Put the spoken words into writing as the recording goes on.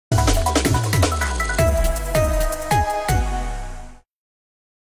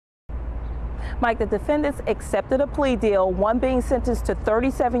Mike, the defendants accepted a plea deal, one being sentenced to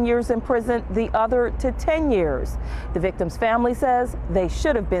 37 years in prison, the other to 10 years. The victim's family says they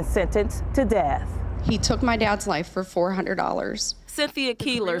should have been sentenced to death. He took my dad's life for $400. Cynthia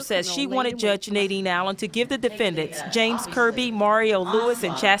Keeler says she wanted Judge Nadine Allen to give the defendants, James Kirby, Mario Lewis,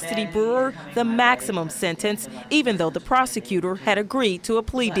 and Chastity Brewer, the maximum sentence, even though the prosecutor had agreed to a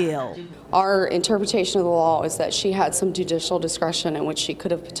plea deal. Our interpretation of the law is that she had some judicial discretion in which she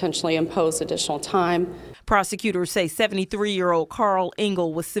could have potentially imposed additional time. Prosecutors say 73-year-old Carl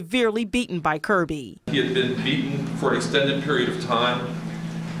Engel was severely beaten by Kirby. He had been beaten for an extended period of time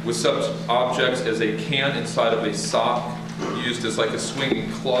with such objects as a can inside of a sock, used as like a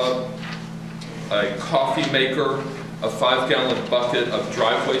swinging club, a coffee maker, a 5-gallon bucket of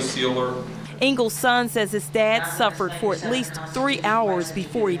driveway sealer. Engel's son says his dad suffered for at least 3 hours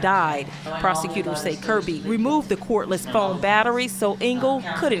before he died. Prosecutors say Kirby removed the cordless phone battery so Engel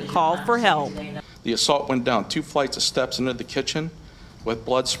couldn't call for help. The assault went down 2 flights of steps into the kitchen with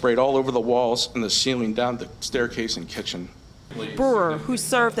blood sprayed all over the walls and the ceiling down the staircase and kitchen. Brewer, who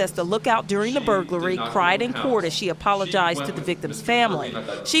served as the lookout during the burglary, cried in court as she apologized to the victim's family.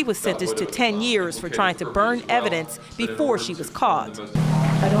 She was sentenced to 10 years for trying to burn evidence before she was caught.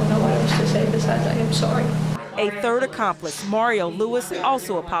 I don't know what else to say besides I am sorry. A third accomplice, Mario Lewis,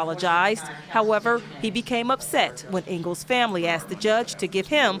 also apologized. However, he became upset when Engel's family asked the judge to give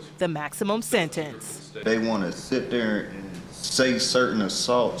him the maximum sentence. They want to sit there and say certain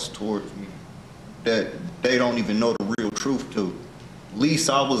assaults towards me that they don't even know the real truth to. At least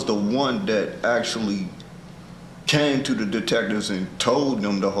I was the one that actually came to the detectives and told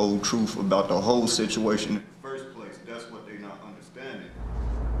them the whole truth about the whole situation in the first place. That's what they're not understanding.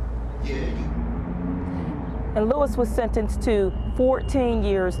 And Lewis was sentenced to 14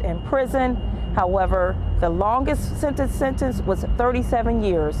 years in prison. However, the longest sentence was 37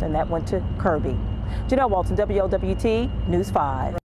 years, and that went to Kirby. Janelle Walton, WLWT News 5.